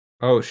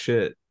Oh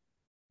shit.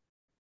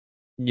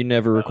 You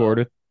never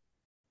recorded?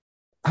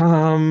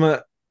 Um,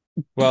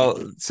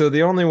 well, so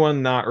the only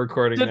one not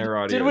recording Did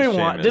their did audio is we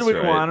want did Seamus, we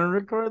right? want to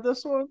record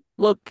this one?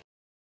 Look,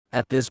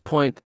 at this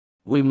point,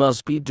 we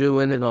must be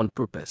doing it on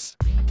purpose.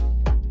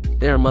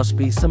 There must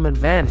be some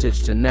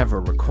advantage to never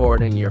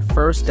recording your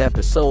first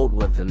episode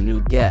with a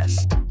new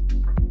guest.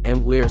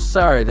 And we're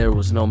sorry there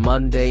was no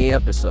Monday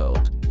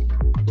episode.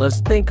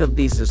 Let's think of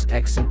these as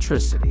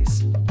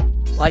eccentricities,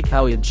 like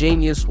how a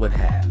genius would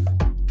have.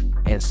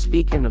 And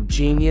speaking of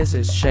genius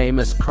is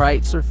Seamus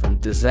Kreitzer from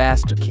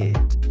Disaster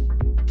Kid.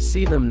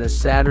 See them this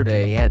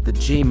Saturday at the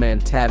G-Man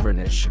Tavern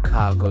in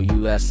Chicago,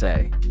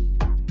 USA.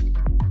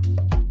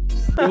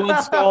 You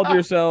once called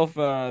yourself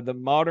the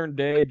modern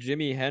day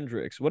Jimi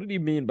Hendrix. What did you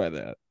mean by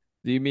that?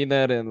 Do you mean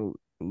that in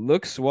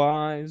looks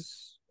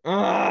wise,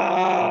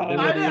 I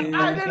ability?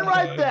 didn't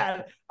write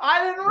that.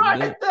 I didn't Ability?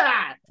 write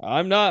that.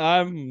 I'm not.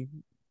 I'm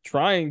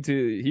trying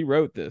to. He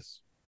wrote this.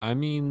 I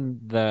mean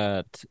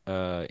that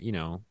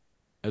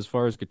as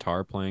far as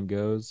guitar playing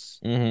goes,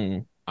 Hmm.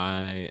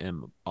 I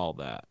am all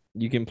that.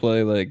 You can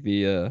play like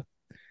the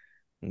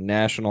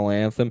national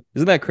anthem.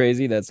 Isn't that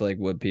crazy? That's like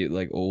what people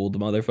like old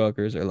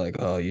motherfuckers are like.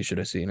 Oh, you should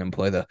have seen him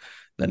play the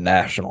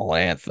national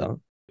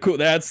anthem. Cool.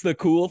 That's the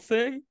cool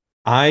thing.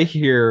 I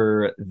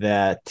hear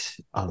that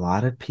a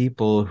lot of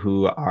people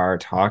who are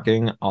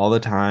talking all the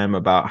time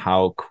about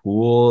how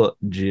cool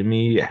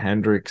Jimi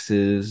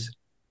Hendrix's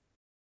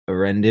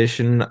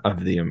rendition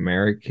of the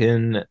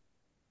American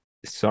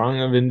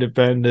Song of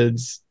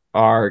Independence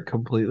are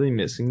completely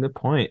missing the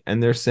point.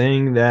 And they're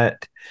saying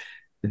that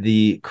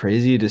the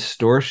crazy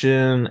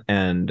distortion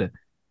and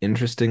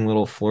interesting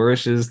little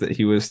flourishes that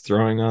he was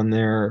throwing on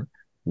there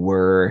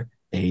were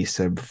a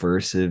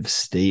subversive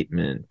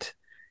statement.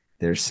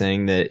 They're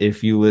saying that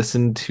if you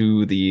listen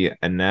to the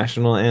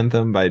national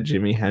anthem by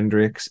Jimi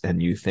Hendrix and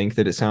you think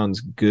that it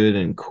sounds good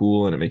and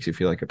cool and it makes you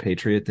feel like a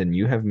patriot, then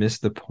you have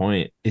missed the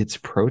point. It's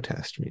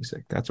protest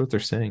music. That's what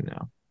they're saying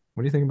now.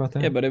 What do you think about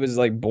Yeah, that? but it was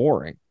like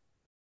boring.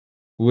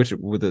 Which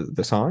with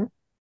the song?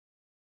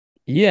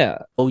 Yeah.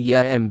 Oh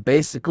yeah, and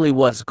basically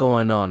what's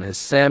going on is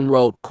Sam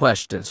wrote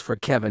questions for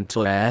Kevin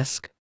to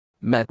ask,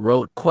 Matt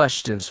wrote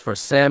questions for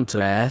Sam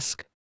to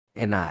ask,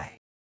 and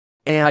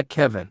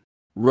Kevin,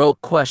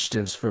 wrote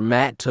questions for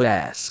Matt to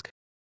ask.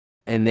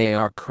 And they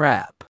are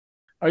crap.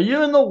 Are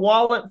you in the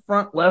wallet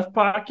front left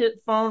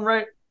pocket, phone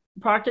right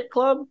pocket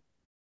club?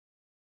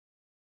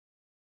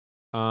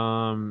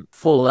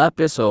 Full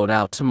episode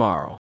out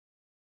tomorrow.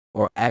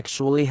 Or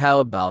actually, how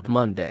about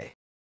Monday?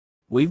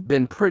 We've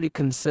been pretty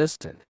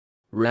consistent,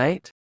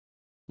 right?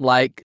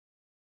 Like,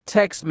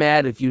 text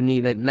Matt if you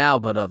need it now,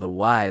 but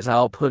otherwise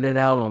I'll put it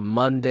out on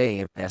Monday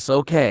if that's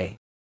okay.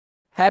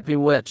 Happy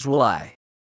wet July.